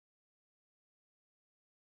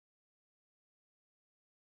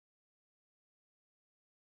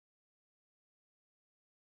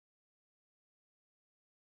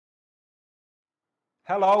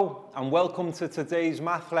Hello and welcome to today's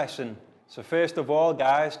math lesson. So first of all,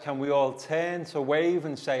 guys, can we all turn to wave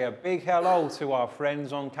and say a big hello to our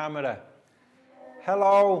friends on camera?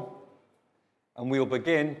 Hello. And we'll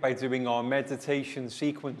begin by doing our meditation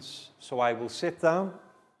sequence. So I will sit down,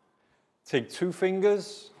 take 2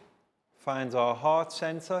 fingers, find our heart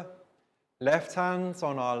center, left hand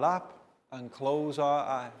on our lap, and close our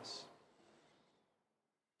eyes.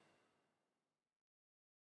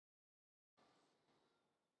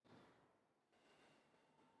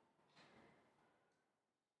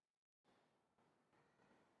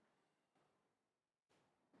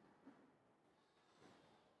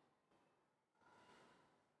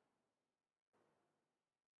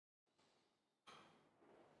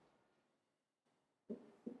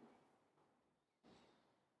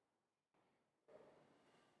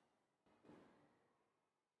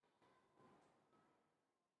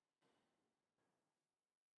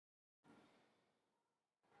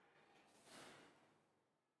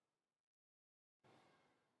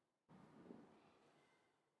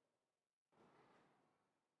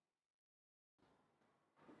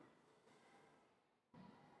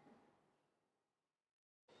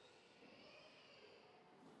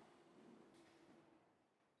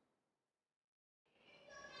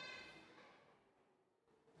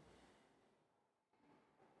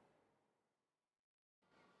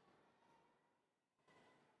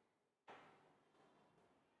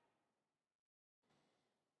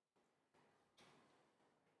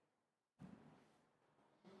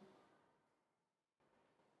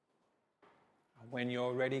 When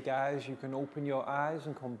you're ready, guys, you can open your eyes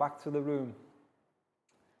and come back to the room.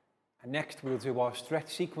 And next we'll do our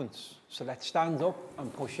stretch sequence. So let's stand up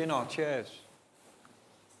and push in our chairs.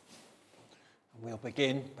 And we'll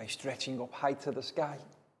begin by stretching up high to the sky.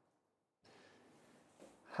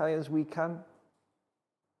 High as we can.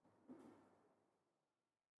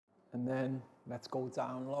 And then let's go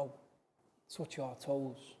down low. Touch our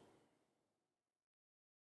toes.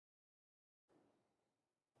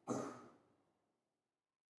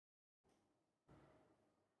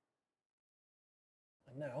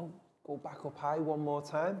 And now, go back up high one more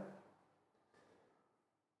time.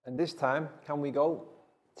 And this time, can we go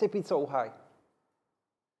tippy-toe high?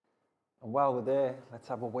 And while we're there, let's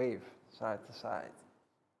have a wave side to side.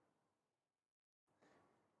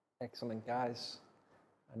 Excellent, guys.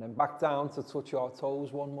 And then back down to touch our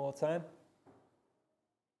toes one more time.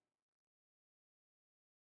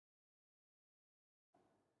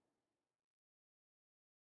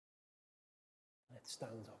 Let's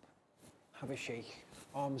stand up. Have a shake.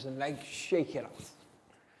 Arms and legs, shake it out.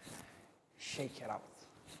 Shake it out.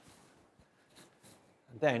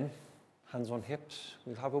 And then, hands on hips,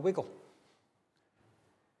 we'll have a wiggle.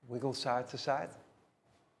 Wiggle side to side.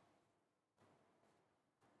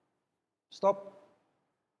 Stop.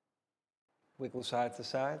 Wiggle side to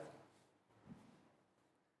side.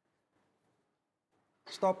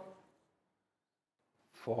 Stop.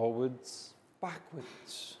 Forwards,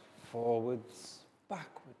 backwards, forwards,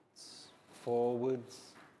 backwards. Forwards,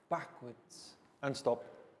 backwards, and stop.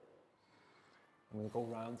 And we'll go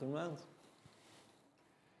round and round.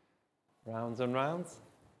 Round and round,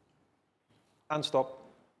 and stop.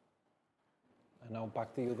 And now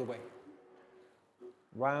back the other way.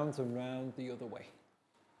 Round and round the other way.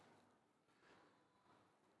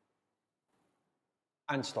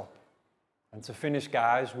 And stop. And to finish,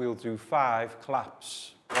 guys, we'll do 5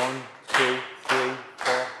 claps. 1, 2, 3,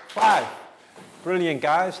 4, 5. Brilliant,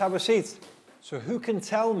 guys. Have a seat. So who can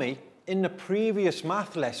tell me, in the previous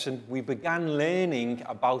math lesson, we began learning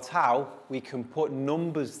about how we can put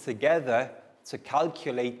numbers together to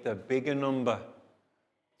calculate the bigger number.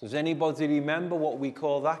 Does anybody remember what we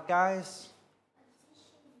call that, guys?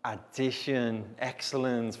 Addition.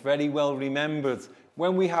 Excellent. Very well remembered.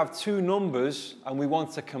 When we have 2 numbers and we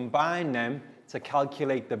want to combine them to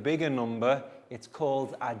calculate the bigger number, it's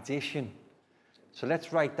called addition. So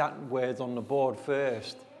let's write that word on the board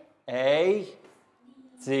first. A,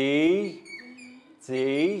 D,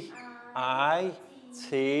 D, I,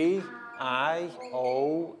 T, I,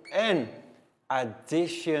 O, N.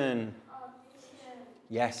 Addition.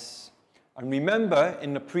 Yes. And remember,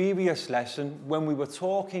 in the previous lesson, when we were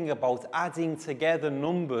talking about adding together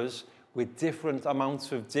numbers with different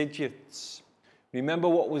amounts of digits, remember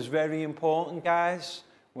what was very important, guys?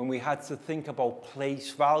 When we had to think about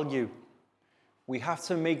place value. We have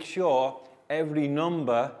to make sure every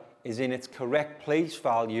number is in its correct place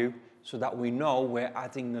value so that we know we're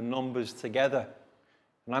adding the numbers together.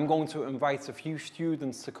 And I'm going to invite a few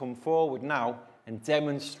students to come forward now and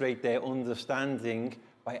demonstrate their understanding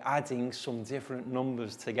by adding some different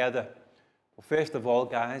numbers together. But first of all,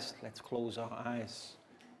 guys, let's close our eyes.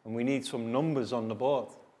 and we need some numbers on the board.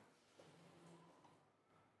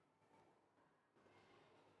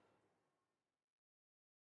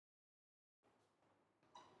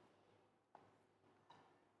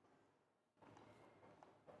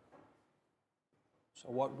 So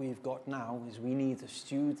what we've got now is we need the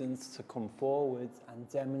students to come forward and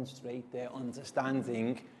demonstrate their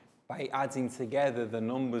understanding by adding together the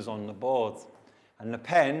numbers on the board. And the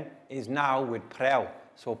pen is now with Prel.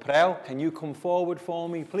 So Prel, can you come forward for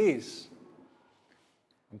me, please?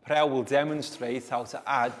 And Prel will demonstrate how to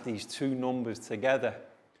add these two numbers together.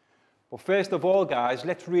 But first of all, guys,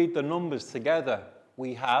 let's read the numbers together.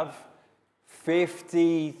 We have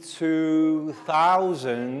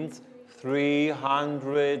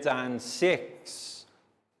 52,306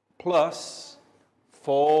 plus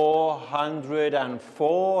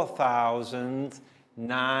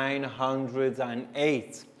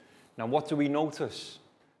 404,908. Now, what do we notice?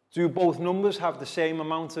 Do both numbers have the same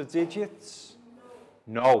amount of digits?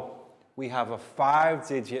 No. We have a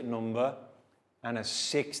 5-digit number and a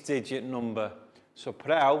 6-digit number. So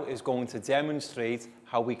Prel is going to demonstrate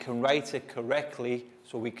how we can write it correctly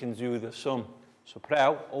so we can do the sum. So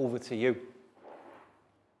Prel, over to you.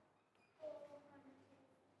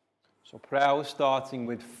 So Prel starting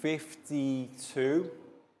with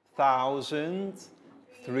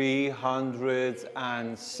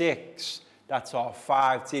 52,306. That's our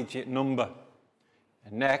 5-digit number.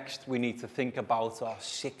 And next we need to think about our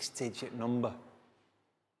 6-digit number.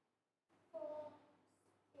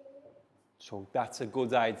 So that's a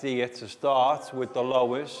good idea to start with the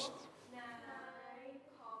lowest.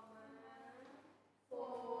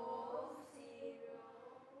 9,404.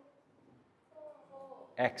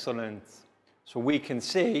 Excellent. So we can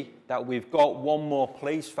see that we've got one more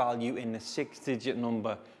place value in the 6-digit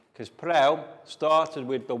number, because Prel started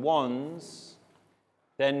with the ones,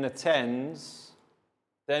 then the tens,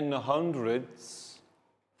 then the hundreds,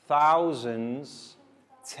 thousands,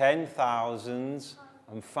 10,000s,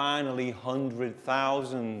 and finally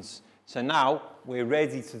 100,000s. So now we're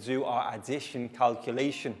ready to do our addition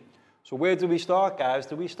calculation. So where do we start, guys?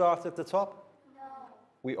 Do we start at the top? No.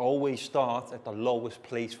 We always start at the lowest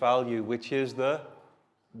place value, which is the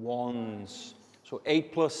ones. So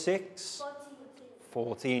 8 plus 6?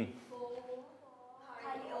 14.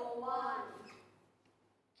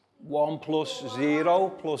 1 plus 0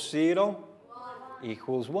 plus 0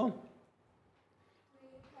 equals 1.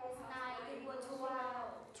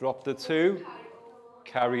 Drop the 2,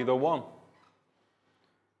 carry the 1.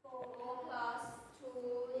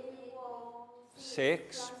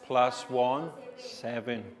 6 plus 1,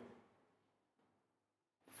 7.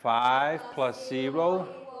 5 plus 0.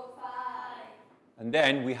 And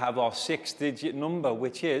then we have our 6-digit number,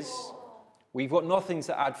 which is, we've got nothing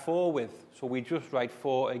to add 4 with, so we just write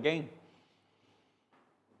 4 again.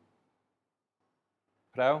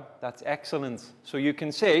 Prel, that's excellent. So you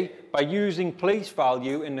can see, by using place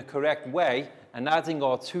value in the correct way and adding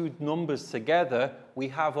our two numbers together, we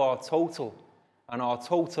have our total. And our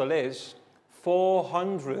total is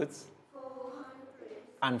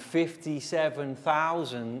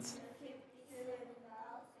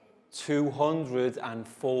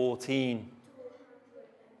 457,214.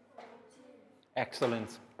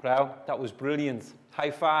 Excellent. Prel, that was brilliant.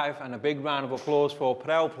 High five and a big round of applause for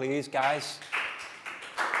Prel, please, guys.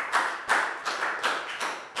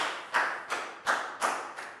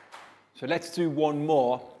 So let's do one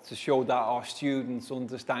more to show that our students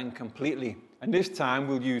understand completely. And this time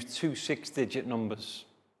we'll use two 6-digit numbers.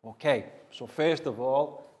 Okay, so first of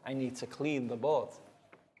all, I need to clean the board.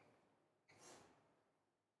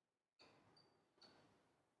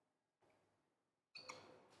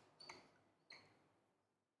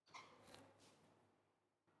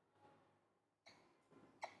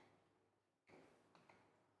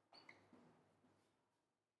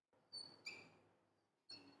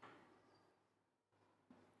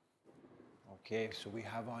 Okay, so we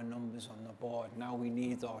have our numbers on the board. Now we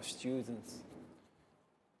need our students.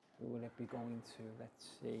 Who will it be going to?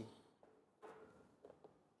 Let's see.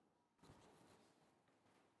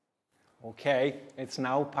 Okay, it's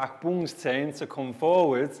now Pak Bung's turn to come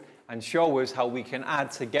forward and show us how we can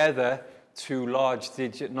add together two large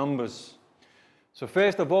digit numbers. So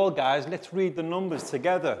first of all, guys, let's read the numbers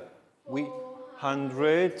together.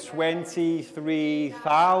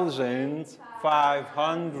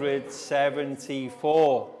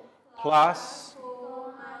 123,574 plus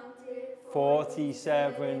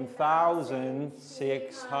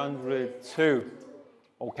 47,602.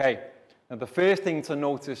 Okay, now the first thing to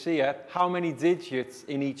notice here, how many digits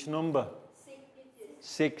in each number?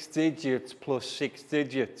 6 digits plus 6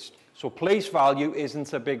 digits. So place value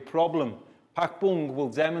isn't a big problem. Pak Bung will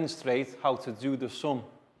demonstrate how to do the sum.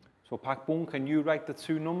 So Pak Bung, can you write the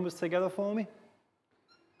two numbers together for me?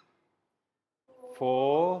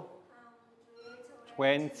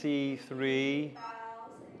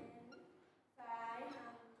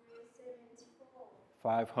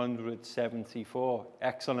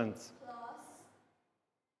 Excellent.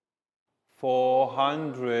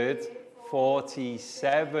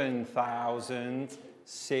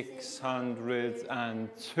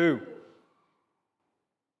 447,602.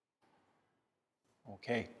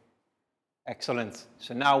 Okay, excellent.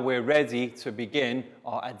 So now we're ready to begin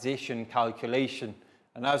our addition calculation.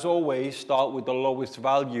 And as always, start with the lowest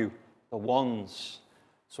value, the ones.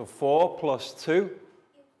 So 4 plus 2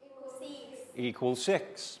 equals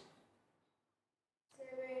 6. 7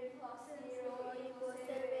 plus 0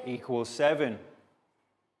 Equals 7.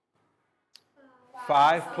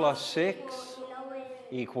 5 plus 6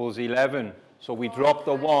 equals 11. So we drop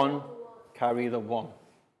the 1, carry the 1.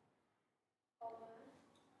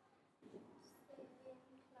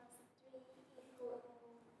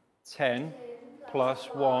 10 plus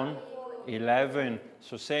 1, 11.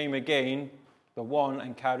 So same again, the 1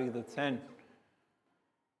 and carry the 10.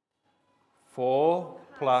 4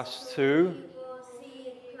 plus 2.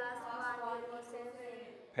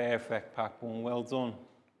 Perfect, Pak Bung, well done.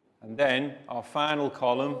 And then our final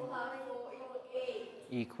column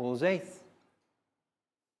equals 8.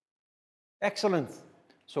 Excellent.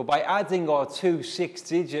 So by adding our two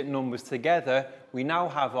 6-digit numbers together, we now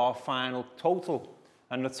have our final total.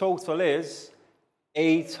 And the total is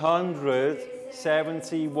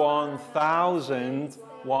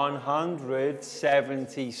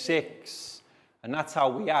 871,176. And that's how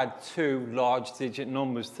we add two large digit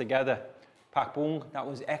numbers together. Pak Bung, that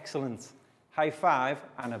was excellent. High five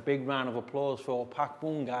and a big round of applause for Pak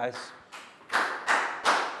Bung, guys.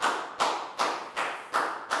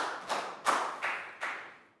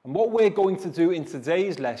 And what we're going to do in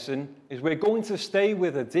today's lesson is we're going to stay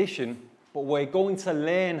with addition, but we're going to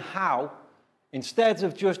learn how, instead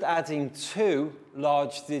of just adding two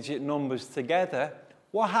large digit numbers together,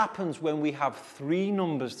 what happens when we have three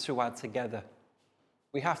numbers to add together?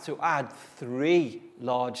 We have to add three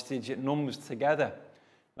large digit numbers together.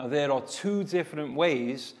 Now there are two different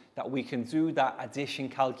ways that we can do that addition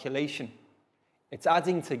calculation. It's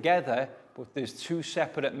adding together, but there's two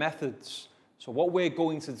separate methods. So what we're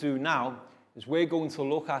going to do now is we're going to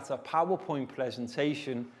look at a PowerPoint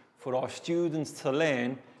presentation for our students to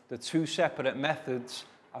learn the two separate methods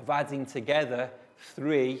of adding together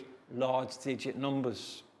three large digit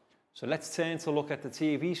numbers. So let's turn to look at the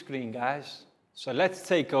TV screen, guys. So let's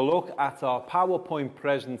take a look at our PowerPoint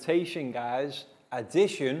presentation, guys.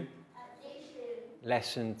 Addition.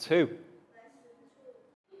 Lesson 2.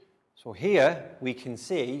 So here we can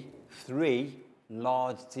see three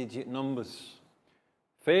large digit numbers.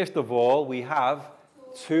 First of all, we have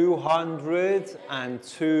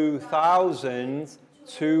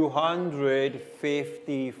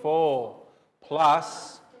 202,254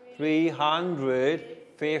 plus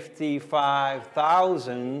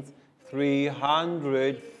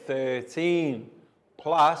 355,313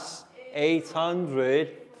 plus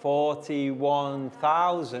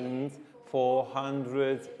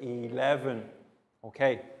 841,411.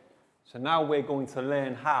 Okay, so now we're going to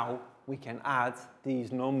learn how we can add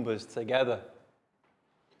these numbers together.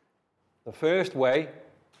 The first way,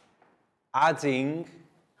 adding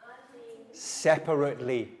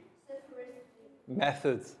separately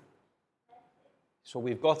method. So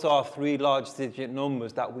we've got our three large digit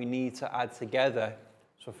numbers that we need to add together.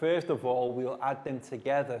 So first of all, we'll add them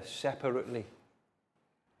together separately.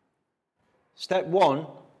 Step 1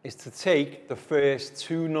 is to take the first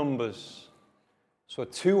two numbers. So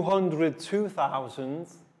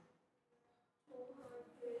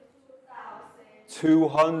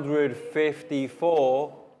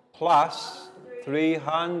 202,254 plus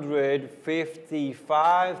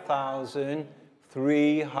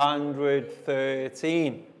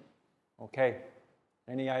 355,313. Okay,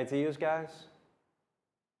 any ideas, guys?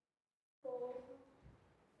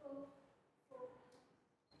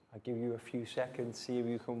 I'll give you a few seconds, see if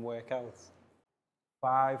you can work out.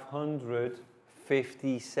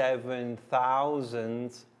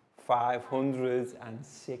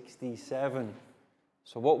 557,567.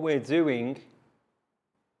 So what we're doing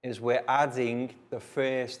is we're adding the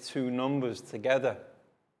first two numbers together.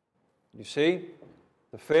 You see,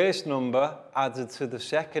 the first number added to the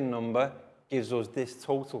second number gives us this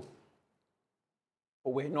total.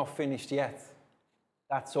 But we're not finished yet.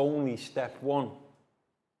 That's only step 1.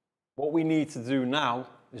 What we need to do now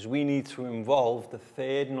is we need to involve the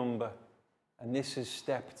third number, and this is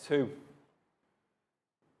step 2.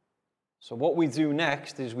 So what we do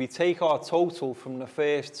next is we take our total from the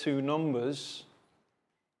first two numbers,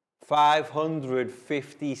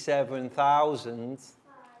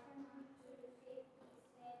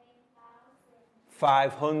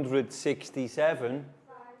 557,567,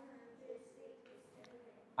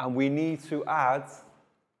 and we need to add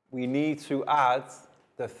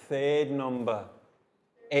the third number,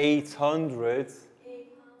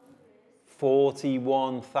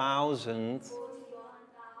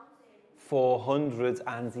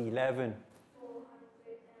 841,411.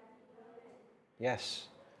 Yes.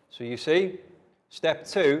 So you see, step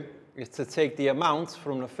 2 is to take the amount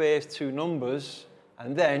from the first two numbers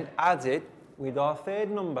and then add it with our third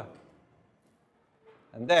number.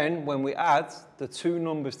 And then when we add the two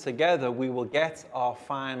numbers together, we will get our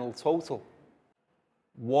final total.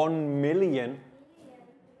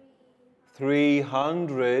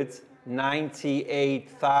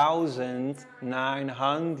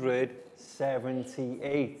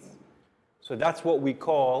 So that's what we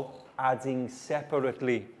call adding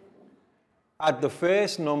separately. Add the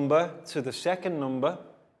first number to the second number.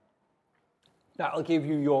 That'll give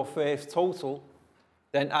you your first total.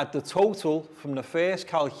 Then add the total from the first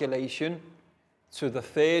calculation to the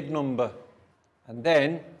third number. And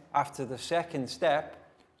then, after the second step,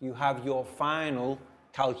 you have your final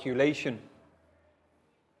calculation.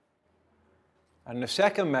 And the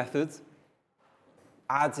second method,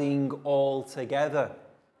 adding all together.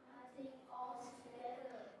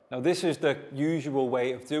 Now this is the usual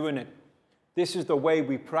way of doing it. This is the way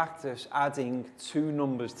we practice adding two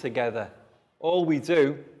numbers together. All we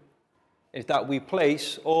do is that we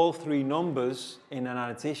place all three numbers in an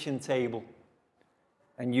addition table.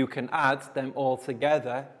 And you can add them all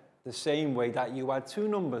together the same way that you add two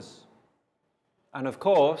numbers. And of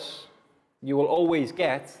course, you will always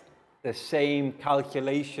get the same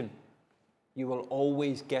calculation. You will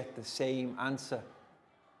always get the same answer.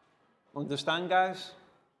 Understand, guys?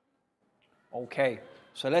 Okay,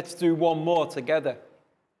 so let's do one more together.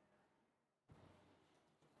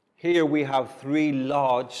 Here we have three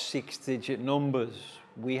large six-digit numbers.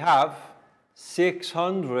 We have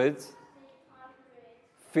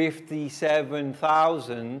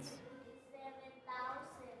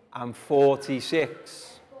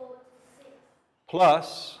 657,046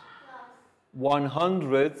 plus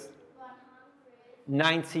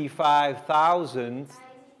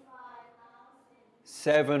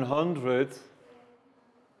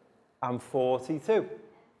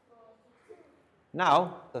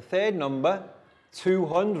Now, the third number,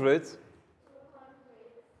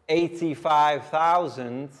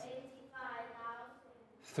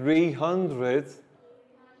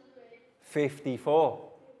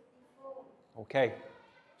 Okay,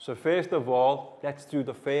 so first of all, let's do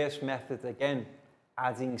the first method again,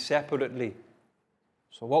 adding separately.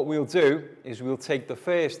 So what we'll do is we'll take the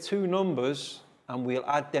first two numbers and we'll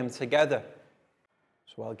add them together.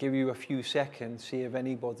 So I'll give you a few seconds, see if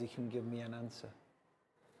anybody can give me an answer.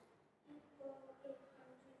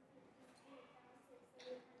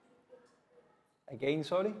 Again,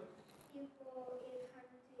 sorry?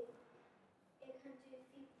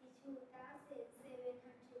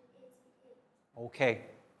 Okay.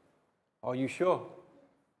 Are you sure?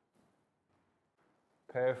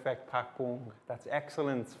 Perfect, Pak Bung. That's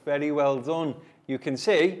excellent. Very well done. You can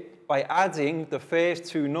see, by adding the first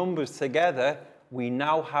two numbers together, we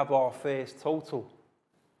now have our first total.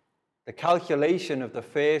 The calculation of the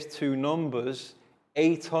first two numbers,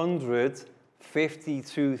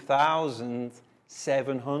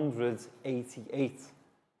 852,788.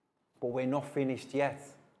 But we're not finished yet.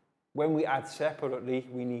 When we add separately,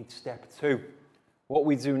 we need step 2. What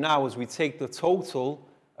we do now is we take the total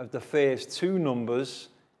of the first two numbers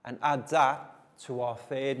and add that to our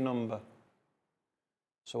third number.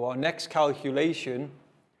 So our next calculation,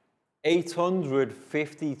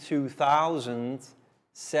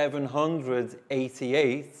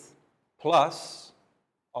 852,788 plus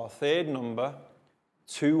our third number,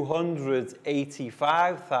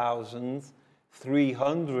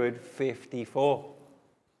 285,354.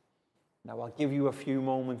 Now I'll give you a few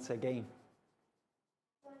moments again.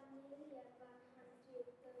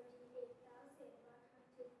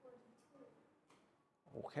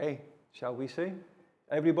 Okay, shall we see?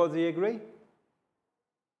 Everybody agree?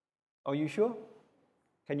 Are you sure?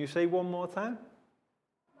 Can you say one more time?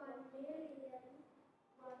 1,138,142.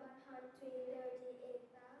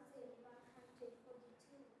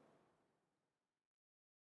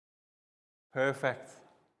 Perfect.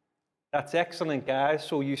 That's excellent, guys.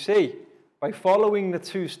 So you see, by following the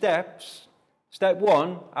two steps, step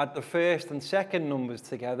 1, add the first and second numbers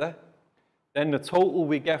together. Then the total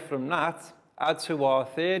we get from that, add to our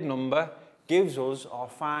third number, gives us our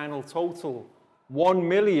final total.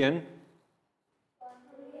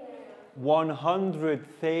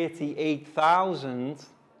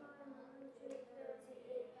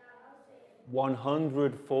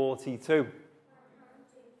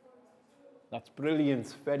 That's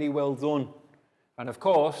brilliant, very well done. And of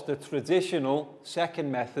course, the traditional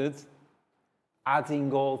second method,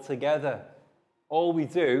 adding all together. All we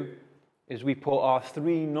do is we put our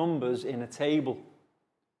three numbers in a table.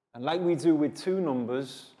 And like we do with two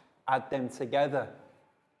numbers, add them together.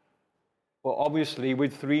 But obviously,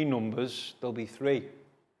 with three numbers, there'll be three.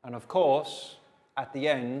 And of course, at the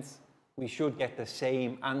end, we should get the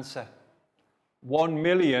same answer.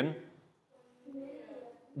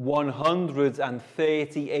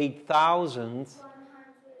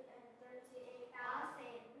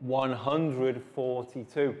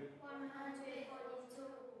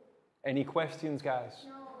 Any questions, guys?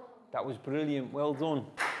 No. That was brilliant. Well done.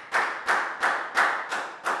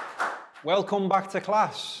 Welcome back to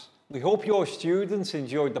class. We hope your students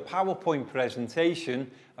enjoyed the PowerPoint presentation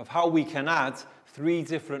of how we can add three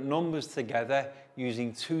different numbers together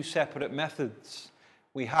using two separate methods.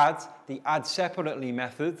 We had the add separately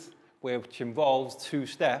method, which involves two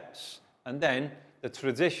steps, and then the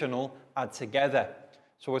traditional add together.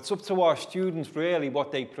 So it's up to our students really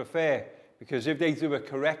what they prefer, because if they do it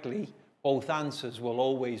correctly, both answers will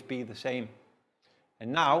always be the same.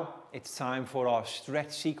 And now it's time for our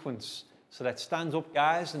stretch sequence. So let's stand up,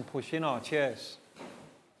 guys, and push in our chairs.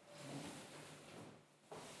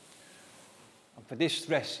 And for this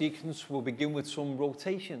stretch sequence, we'll begin with some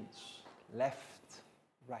rotations. Left,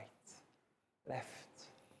 right, left,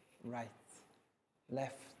 right,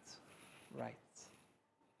 left, right,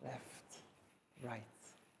 left, right,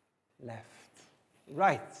 left,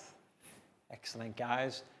 right. Excellent,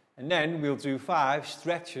 guys. And then we'll do 5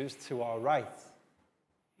 stretches to our right.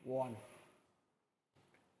 1,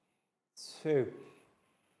 2,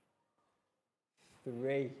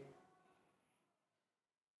 3,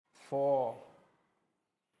 4,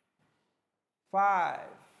 5.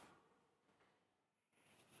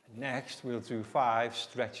 And next, we'll do 5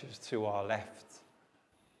 stretches to our left.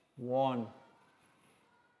 1,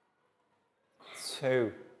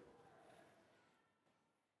 2,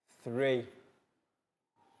 3,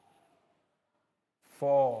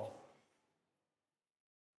 4,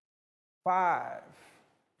 5.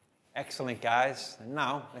 Excellent, guys. And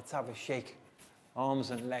now let's have a shake. Arms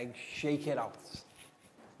and legs, shake it out.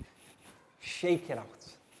 Shake it out.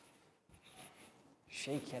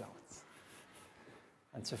 Shake it out.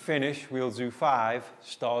 And to finish, we'll do 5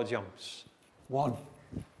 star jumps. 1,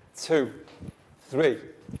 2, 3,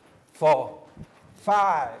 4,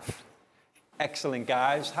 5. Excellent,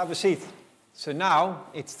 guys. Have a seat. So now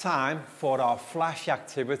it's time for our flash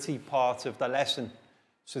activity part of the lesson.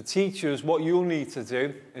 So teachers, what you'll need to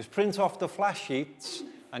do is print off the flash sheets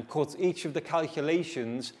and cut each of the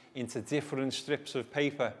calculations into different strips of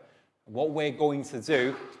paper. And what we're going to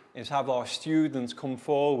do is have our students come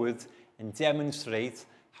forward and demonstrate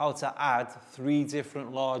how to add 3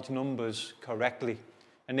 different large numbers correctly.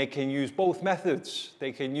 And they can use both methods.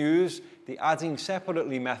 They can use the adding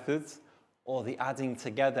separately method or the adding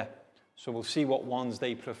together. So we'll see what ones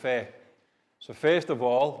they prefer. So first of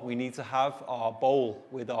all, we need to have our bowl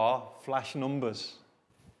with our flash numbers.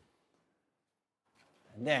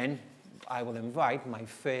 And then I will invite my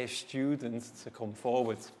first student to come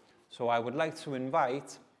forward. So I would like to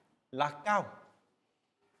invite Lak Gao.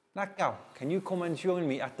 Lak Gao, can you come and join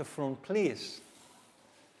me at the front, please?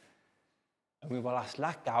 And we will ask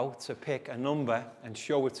Lak Gao to pick a number and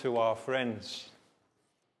show it to our friends.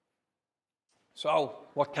 So,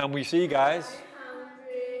 what can we see, guys?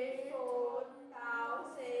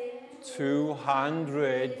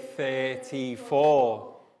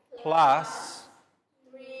 234 plus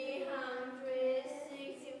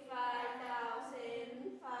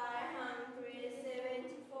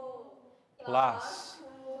 365,574 plus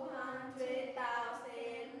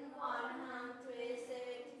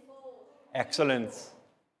 200,174. Excellent.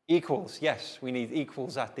 Equals, yes, we need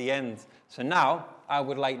equals at the end. So now I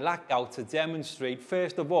would like Lak Gao to demonstrate,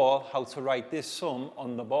 first of all, how to write this sum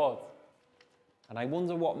on the board. And I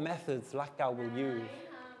wonder what methods Lak Gao will use.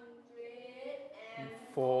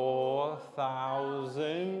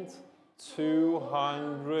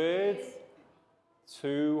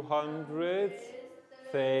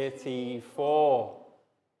 4,234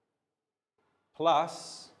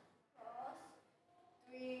 plus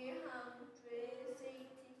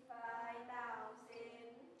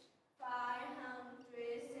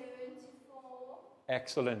 365,574.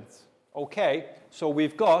 Excellent. Okay, so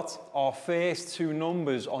we've got our first 2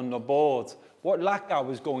 numbers on the board, what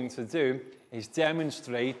Lackow is going to do is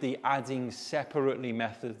demonstrate the adding separately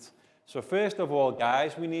method. So first of all,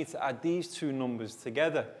 guys, we need to add these two numbers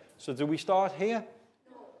together. So do we start here?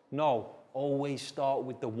 No. Always start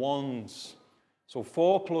with the ones. So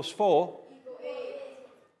 4 plus 4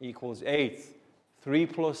 equals 8. 3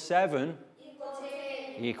 plus 7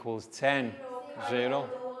 equals 10. 0.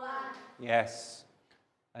 Yes.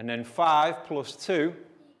 And then 5 plus 2,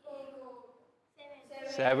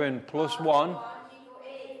 7 plus 1.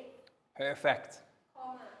 Perfect.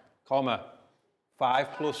 Comma.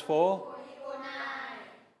 5 plus 4.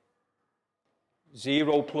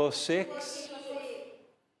 0 plus 6.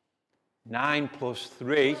 9 plus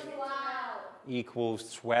 3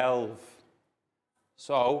 equals 12.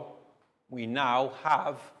 So we now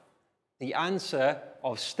have the answer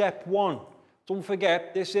of step 1. Don't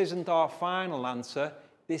forget, this isn't our final answer.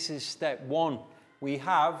 This is step 1. We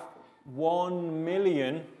have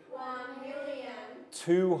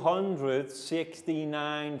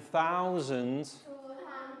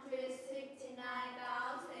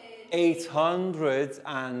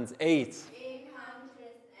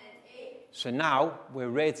So now we're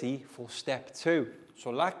ready for step 2.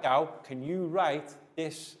 So Lackow, can you write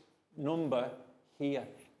this number here?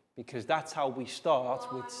 Because that's how we start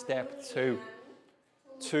with step 2.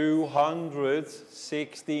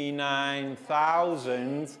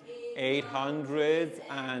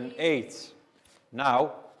 269,808.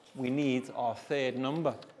 Now we need our third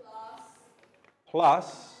number.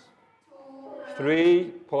 Plus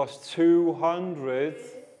 3 plus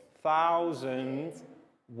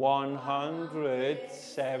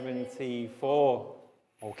 200,174.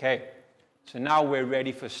 Okay, so now we're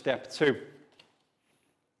ready for step 2.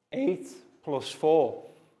 8 plus 4.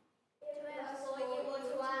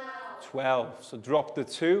 12. So drop the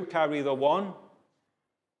 2, carry the 1.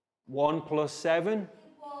 1 plus 7.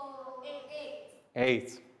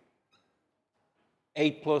 8.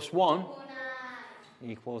 8 plus 1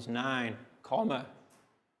 equals 9, comma.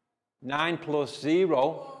 9 plus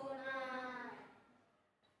 0.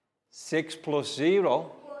 6 plus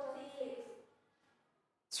 0.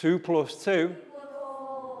 2 plus 2.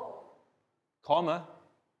 Comma.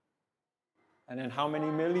 And then how many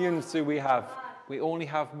millions do we have? We only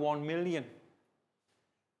have 1 million.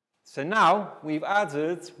 So now we've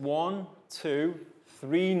added 1, 2,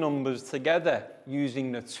 3 numbers together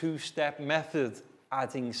using the two-step method,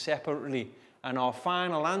 adding separately. And our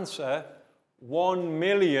final answer,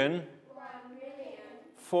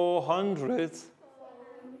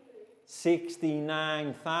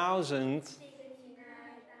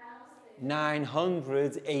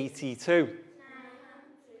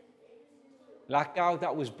 Lackow,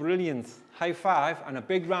 that was brilliant. High five and a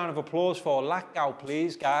big round of applause for Lackow,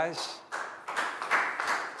 please, guys.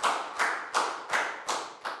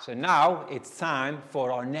 So now it's time for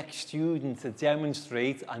our next student to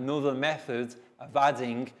demonstrate another method of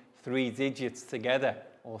adding 3 digits together,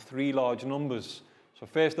 or 3 large numbers. So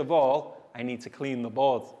first of all, I need to clean the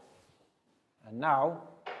board. And now,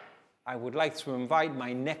 I would like to invite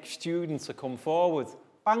my next student to come forward.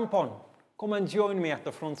 Bangpon, come and join me at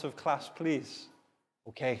the front of class, please.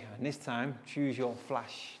 Okay, and this time, choose your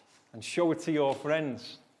flash and show it to your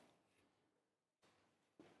friends.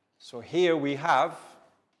 So here we have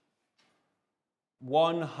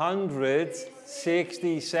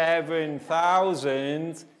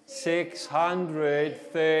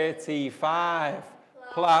 167,635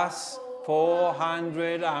 plus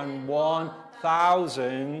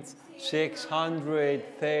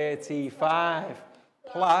 401,635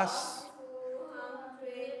 plus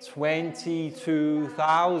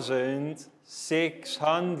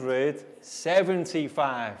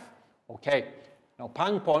 22,675. Okay, now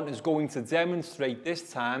Pangpon is going to demonstrate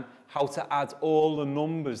this time how to add all the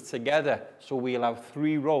numbers together. So we'll have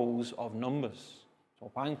 3 rows of numbers. So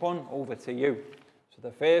Pangpon, over to you. So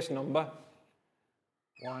the first number,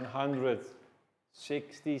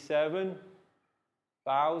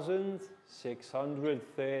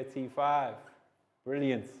 167,635.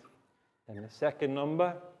 Brilliant. Then the second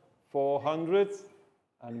number,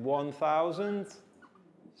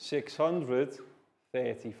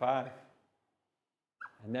 401,635.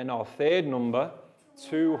 And then our third number,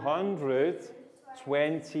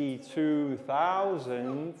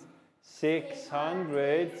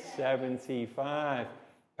 222,675.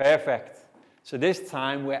 Perfect. So this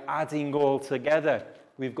time we're adding all together.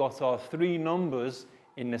 We've got our 3 numbers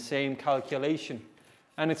in the same calculation.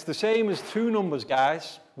 And it's the same as 2 numbers,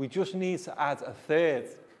 guys. We just need to add a third.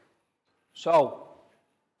 So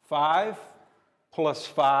 5 plus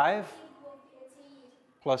 5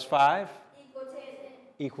 plus 5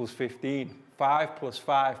 equals 15. 5 plus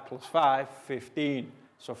 5 plus 5, 15.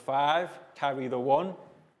 So 5, carry the 1.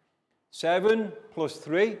 7 plus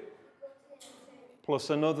 3,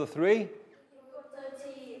 plus another 3,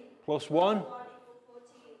 13. plus 1. 14.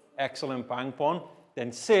 Excellent, bang on.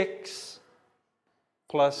 Then 6,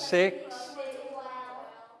 plus 6,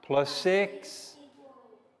 plus 6,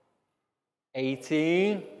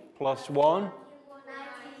 18, plus 1,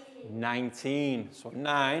 19. So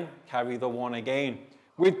 9, carry the 1 again.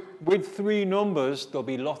 With 3 numbers, there'll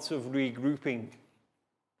be lots of regrouping.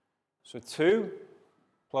 So 2,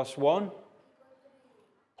 plus 1,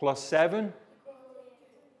 plus 7,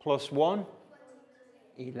 plus 1,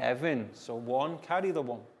 11. So 1, carry the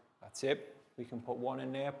 1. That's it. We can put 1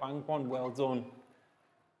 in there, bang on, well done.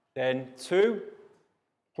 Then 2,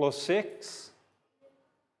 plus 6,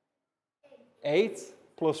 8,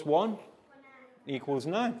 plus 1, equals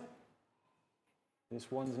 9.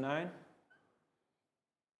 This one's 9.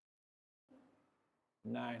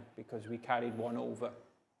 9, because we carried 1 over.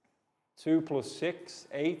 2 plus 6,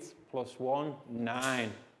 8, plus 1,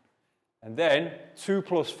 9. And then 2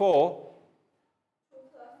 plus 4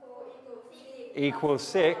 equals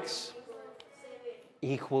 6,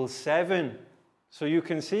 equals 7. So you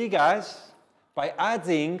can see, guys, by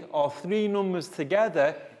adding our 3 numbers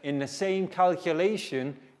together in the same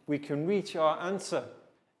calculation, we can reach our answer.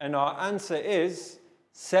 And our answer is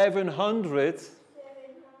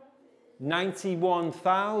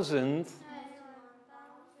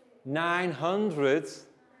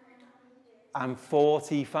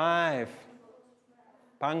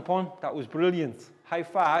Bang Pon, that was brilliant. High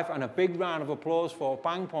five and a big round of applause for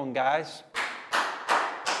Bang Pon, guys.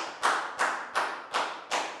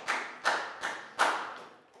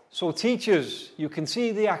 So teachers, you can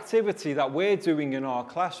see the activity that we're doing in our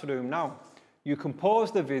classroom now. You can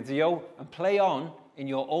pause the video and play on in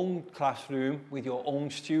your own classroom with your own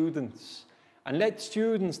students. And let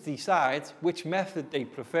students decide which method they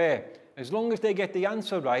prefer. As long as they get the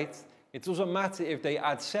answer right, it doesn't matter if they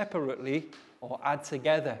add separately or add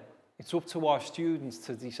together. It's up to our students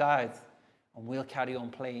to decide. And we'll carry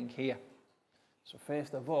on playing here. So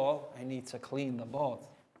first of all, I need to clean the board.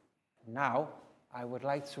 Now, I would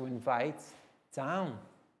like to invite Dan.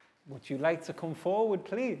 Would you like to come forward,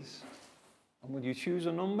 please? And would you choose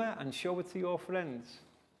a number and show it to your friends?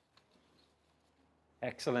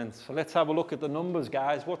 Excellent. So let's have a look at the numbers,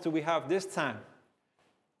 guys. What do we have this time?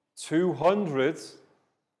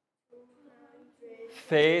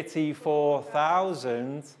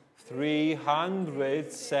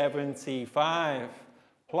 234,375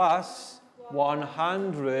 plus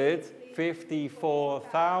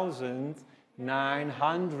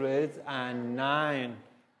 154,909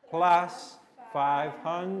 plus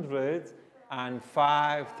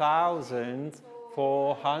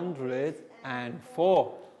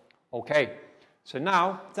 505,404. Okay, so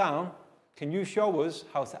now, Dan, can you show us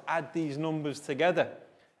how to add these numbers together?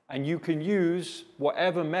 And you can use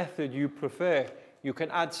whatever method you prefer. You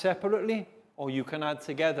can add separately or you can add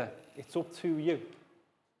together. It's up to you.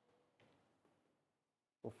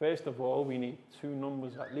 Well, first of all, we need 2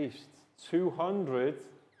 numbers at least.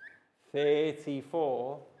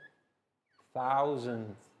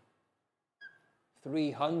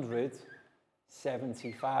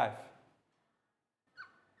 234,375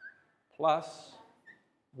 plus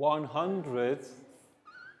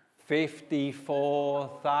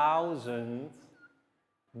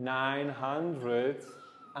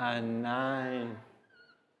 154,909.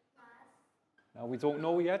 Now, we don't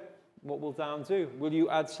know yet. What will Dan do? Will you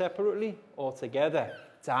add separately or together?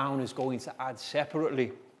 Dan is going to add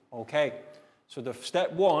separately. Okay, so the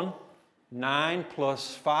step 1, 9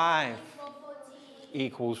 plus 5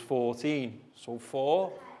 equals 14. So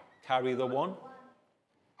 4, carry the 1.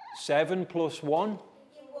 7 plus 1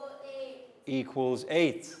 equals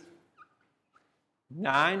 8.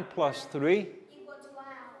 9 plus 3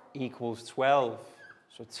 equals 12.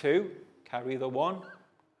 So 2, carry the 1,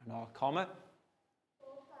 and our comma.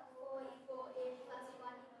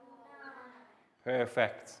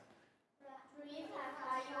 Perfect.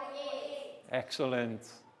 Excellent.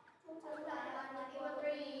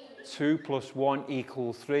 2 plus 1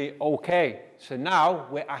 equals 3. Okay, so now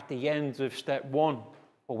we're at the end of step 1.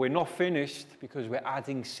 But we're not finished because we're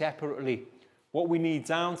adding separately. What we need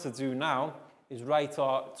down to do now is write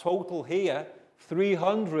our total here,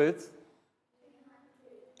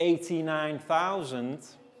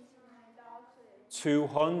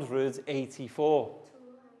 389,284.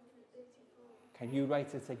 Can you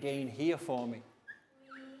write it again here for me?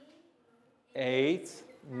 8,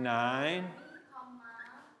 9,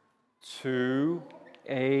 2,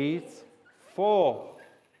 8, 4.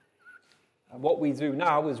 And what we do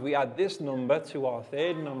now is we add this number to our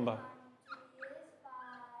third number.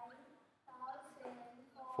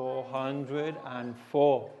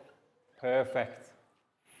 404. Perfect.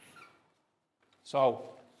 So,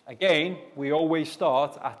 again, we always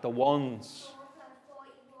start at the ones. 4 plus 4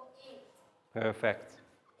 equals 8. Perfect. 8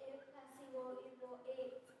 plus 0 equals 8.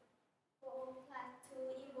 4 plus 2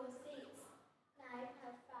 equals 6. 9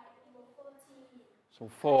 plus 5 equals 14. So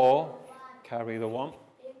 4, carry the 1. 8 plus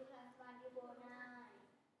 1 equals 9.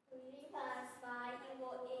 3 plus 5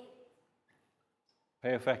 equals 8.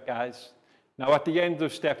 Perfect, guys. Now, at the end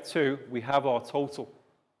of step 2, we have our total.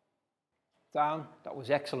 Down, that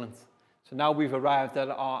was excellent. So now we've arrived at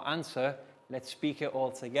our answer. Let's speak it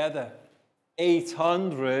all together.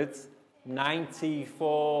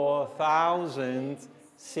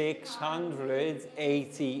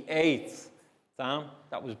 894,688. Down,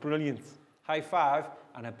 that was brilliant. High five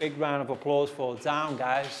and a big round of applause for Down,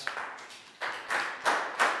 guys.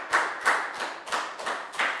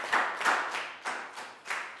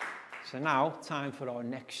 So now, time for our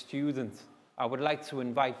next student. I would like to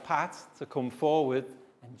invite Pat to come forward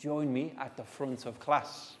and join me at the front of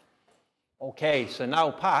class. Okay, so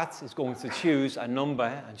now Pat is going to choose a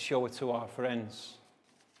number and show it to our friends.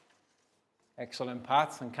 Excellent,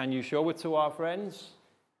 Pat. And can you show it to our friends?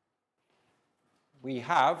 We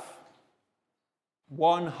have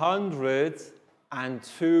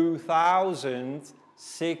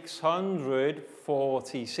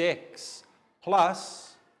 102,646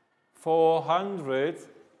 plus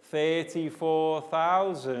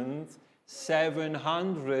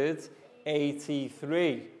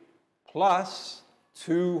 434,783 plus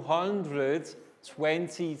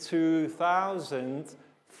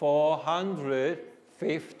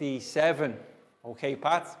 222,457. Okay,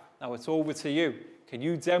 Pat, now it's over to you. Can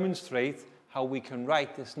you demonstrate how we can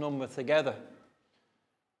write this number together?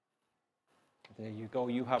 There you go,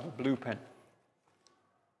 you have a blue pen.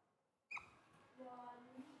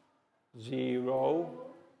 0,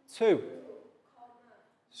 2,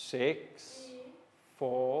 6,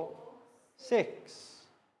 4, 6,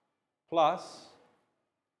 plus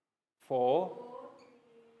 4,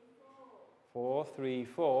 4, 3,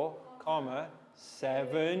 4, comma,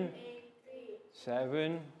 7,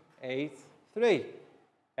 7, 8, 3.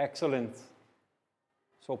 Excellent.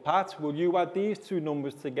 So Pat, will you add these two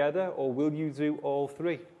numbers together or will you do all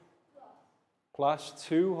three? Plus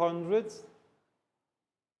 200.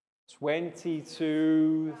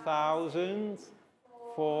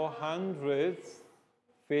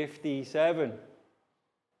 22,457.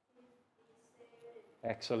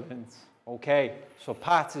 Excellent. Okay, so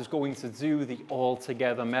Pat is going to do the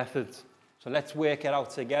all-together method. So let's work it out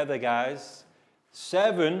together, guys.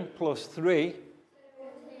 7 plus 3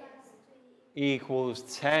 equals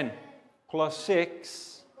 10. Plus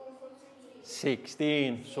 6,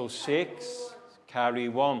 16. So 6, carry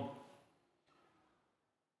 1.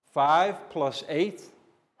 5 plus 8? 5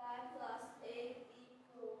 plus 8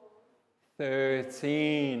 equals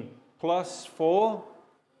 13. Plus 4?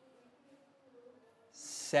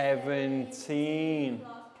 17.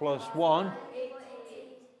 Plus 1?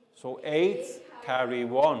 So 8, carry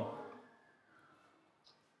 1.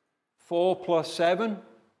 4 plus 7?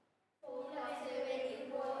 4 plus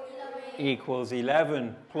 7 Equals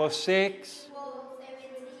 11. Plus 6? 17.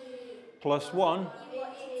 Plus 1?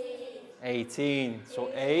 18.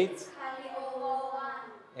 So 8. Carry over 1.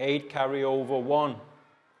 8 carry over 1.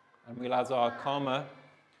 And we'll add our comma.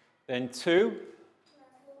 Then 2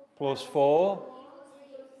 plus 4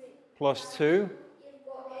 plus 2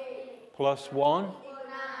 plus 1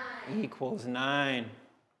 equals 9.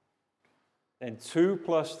 Then 2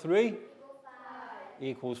 plus 3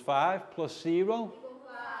 equals 5 plus 0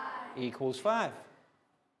 equals 5.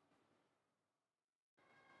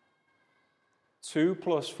 2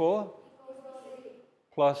 plus 4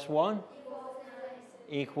 plus 1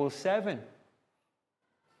 equals 7.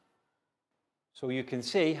 So you can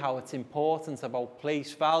see how it's important about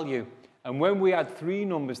place value. And when we add three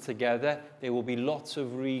numbers together, there will be lots of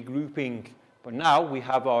regrouping. But now we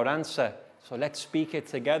have our answer. So let's speak it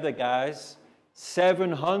together, guys.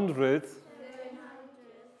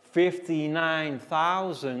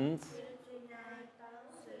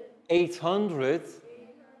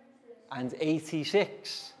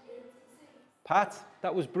 Pat,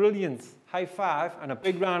 that was brilliant. High five and a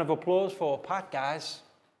big round of applause for Pat, guys.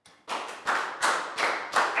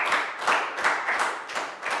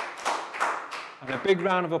 And a big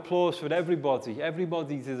round of applause for everybody.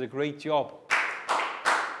 Everybody did a great job.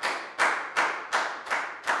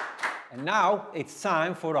 And now it's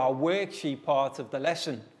time for our worksheet part of the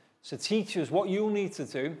lesson. So teachers, what you'll need to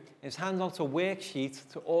do is hand out a worksheet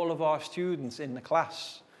to all of our students in the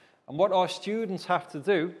class. And what our students have to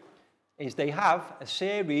do is they have a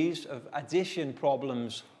series of addition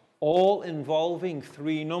problems, all involving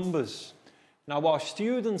 3 numbers. Now our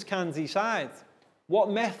students can decide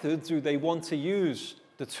what method do they want to use,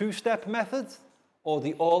 the 2-step method or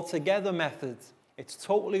the altogether method. It's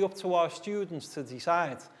totally up to our students to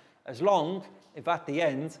decide, as long as at the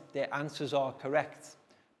end their answers are correct.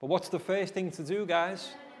 But what's the first thing to do, guys?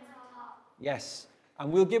 Yes,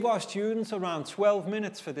 and we'll give our students around 12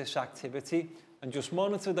 minutes for this activity and just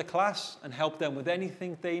monitor the class and help them with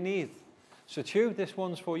anything they need. So Chu, this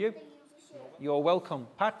one's for you. You're welcome.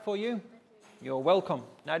 Pat, for you. You're welcome.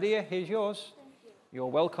 Nadia, here's yours. You're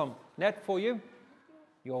welcome. Ned, for you.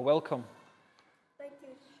 You're welcome.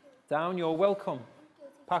 Down, you're welcome.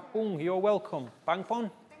 Pak Bung, you're welcome. Bangpon,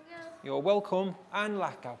 you're welcome. And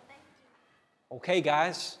Lakau. Okay,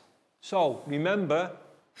 guys. So remember,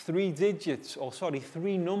 3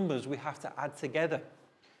 numbers we have to add together.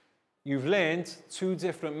 You've learned 2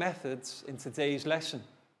 different methods in today's lesson.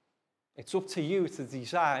 It's up to you to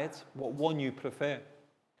decide what one you prefer.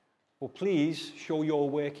 But please show your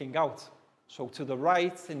working out. So to the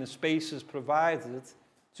right, in the spaces provided,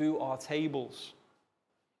 do our tables.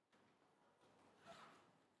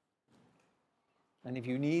 And if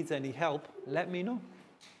you need any help, let me know.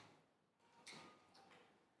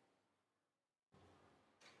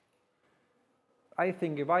 I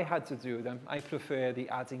think if I had to do them, I prefer the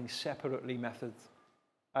adding separately method.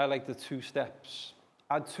 I like the 2 steps.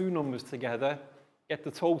 Add 2 numbers together, get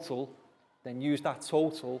the total, then use that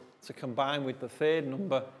total to combine with the 3rd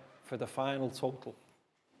number for the final total.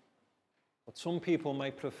 But some people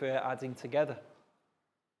might prefer adding together.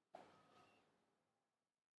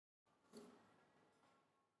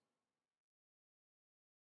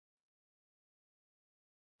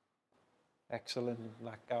 Excellent,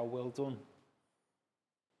 Lakau, well done.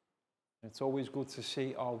 It's always good to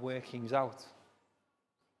see our workings out.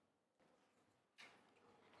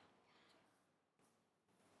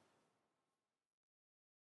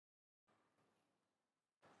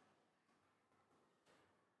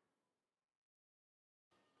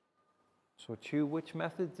 So Chu, which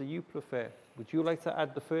method do you prefer? Would you like to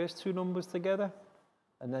add the first 2 numbers together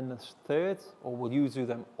and then the 3rd, or will you do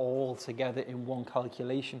them all together in one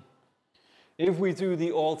calculation? If we do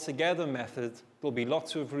the altogether method, there'll be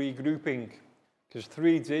lots of regrouping because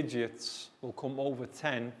 3 digits will come over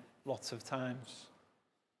 10 lots of times.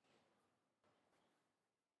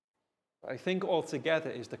 But I think altogether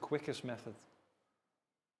is the quickest method.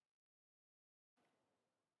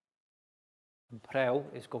 And Prel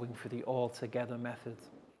is going for the altogether method.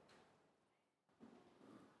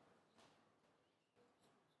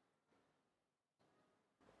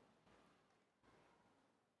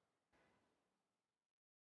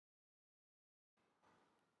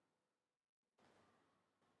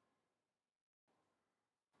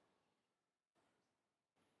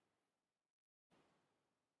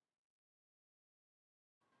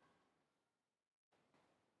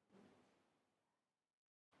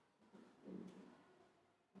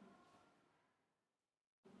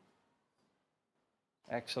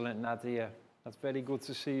 Excellent, Nadia. That's very good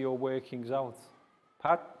to see your workings out.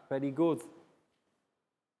 Pat, very good.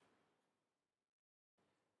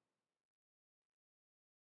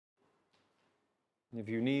 And if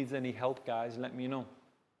you need any help, guys, let me know.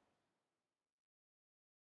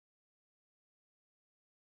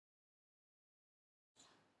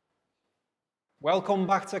 Welcome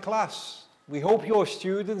back to class. We hope your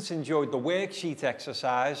students enjoyed the worksheet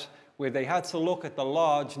exercise where they had to look at the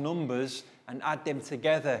large numbers and add them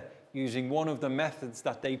together using one of the methods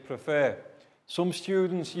that they prefer. Some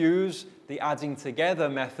students use the adding together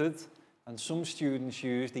method and some students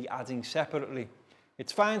use the adding separately.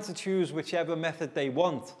 It's fine to choose whichever method they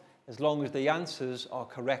want as long as the answers are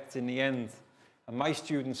correct in the end. And my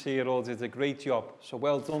students here all did a great job, so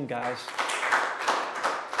well done, guys.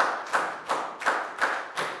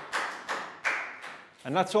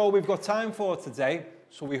 And that's all we've got time for today,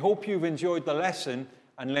 so we hope you've enjoyed the lesson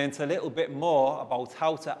and learnt a little bit more about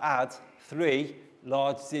how to add 3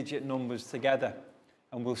 large digit numbers together.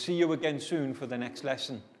 And we'll see you again soon for the next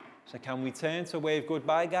lesson. So can we turn to wave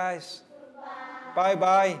goodbye, guys? Goodbye.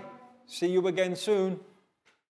 Bye-bye. See you again soon.